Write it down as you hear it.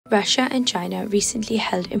Russia and China recently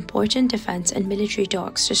held important defense and military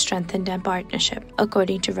talks to strengthen their partnership,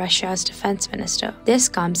 according to Russia's defense minister. This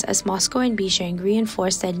comes as Moscow and Beijing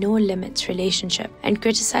reinforced their no-limits relationship and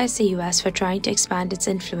criticized the US for trying to expand its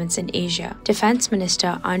influence in Asia. Defense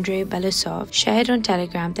Minister Andrei Belousov shared on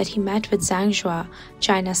Telegram that he met with Zhang Zhua,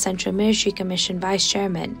 China's Central Military Commission vice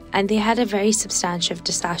chairman, and they had a very substantive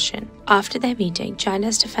discussion. After their meeting,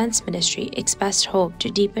 China's defense ministry expressed hope to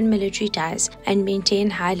deepen military ties and maintain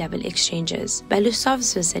high-level exchanges.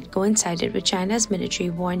 Belousov's visit coincided with China's military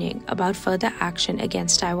warning about further action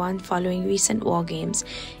against Taiwan following recent war games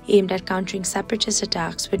aimed at countering separatist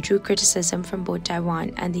attacks, which drew criticism from both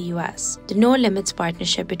Taiwan and the US. The no-limits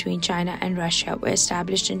partnership between China and Russia were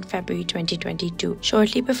established in February 2022,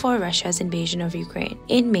 shortly before Russia's invasion of Ukraine.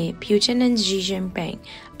 In May, Putin and Xi Jinping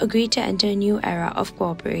agreed to enter a new era of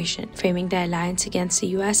cooperation, framing their alliance against the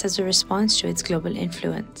US as a response to its global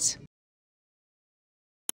influence.